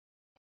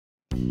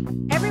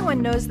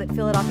Everyone knows that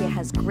Philadelphia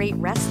has great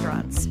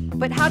restaurants,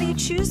 but how do you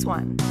choose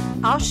one?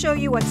 I'll show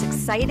you what's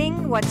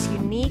exciting, what's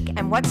unique,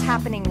 and what's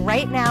happening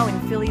right now in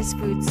Philly's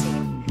food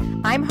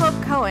scene. I'm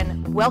Hope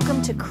Cohen.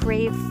 Welcome to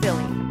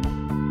CravePhilly.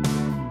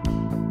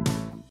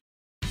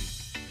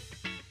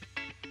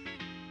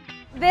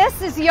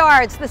 This is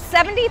Yards, the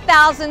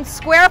 70,000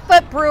 square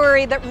foot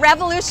brewery that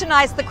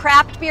revolutionized the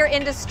craft beer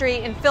industry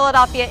in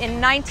Philadelphia in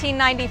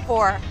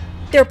 1994.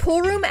 Their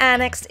pool room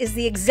annex is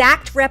the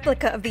exact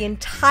replica of the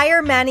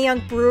entire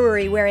Manayunk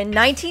Brewery, where in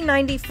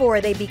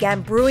 1994 they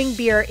began brewing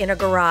beer in a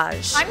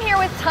garage. I'm here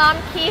with Tom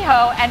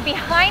Kehoe, and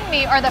behind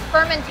me are the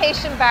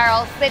fermentation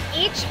barrels that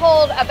each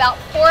hold about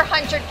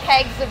 400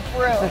 kegs of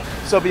brew.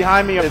 So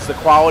behind me is the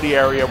quality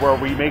area where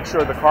we make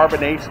sure the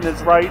carbonation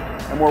is right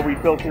and where we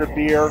filter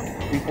beer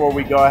before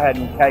we go ahead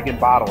and keg and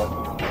bottle it.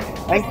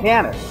 And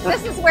can it.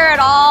 This is where it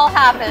all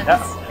happens.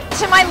 Yep.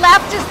 To my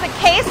left is the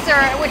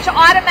caser, which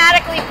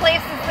automatically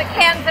places the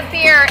cans of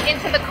beer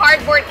into the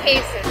cardboard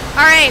cases.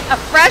 All right, a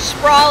fresh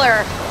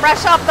brawler,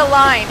 fresh off the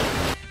line.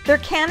 Their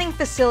canning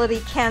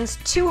facility cans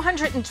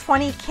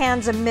 220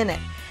 cans a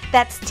minute.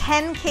 That's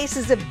 10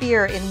 cases of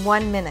beer in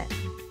 1 minute.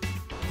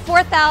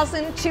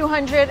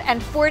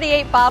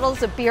 4,248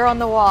 bottles of beer on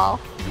the wall.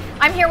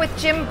 I'm here with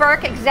Jim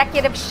Burke,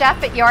 executive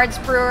chef at Yards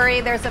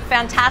Brewery. There's a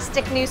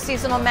fantastic new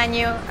seasonal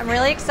menu. I'm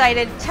really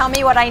excited. Tell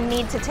me what I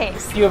need to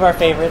taste. A few of our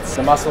favorites,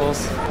 the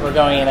mussels. We're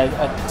going in a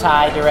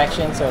Thai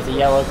direction, so it's a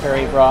yellow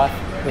curry broth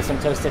with some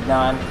toasted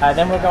naan.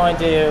 Then we're going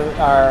to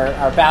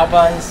our bao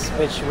buns,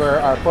 which were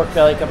our pork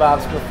belly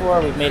kebabs before.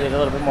 We've made it a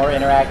little bit more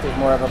interactive,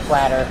 more of a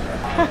platter.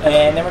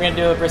 And then we're going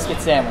to do a brisket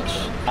sandwich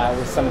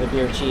with some of the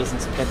beer cheese and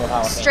some pickled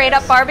jalapenos. Straight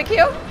up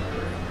barbecue?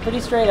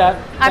 Pretty straight up.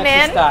 I'm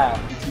in. Style.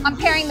 I'm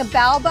pairing the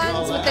bao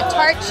buns with the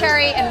tart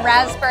cherry and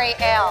raspberry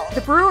ale. The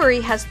brewery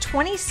has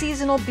 20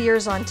 seasonal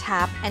beers on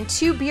tap and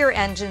 2 beer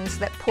engines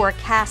that pour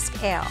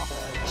cask ale.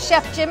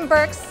 Chef Jim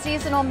Burke's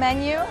seasonal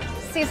menu,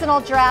 seasonal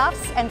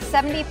drafts, and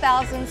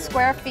 70,000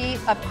 square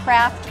feet of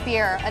craft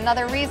beer.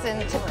 Another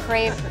reason to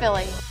crave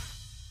Philly.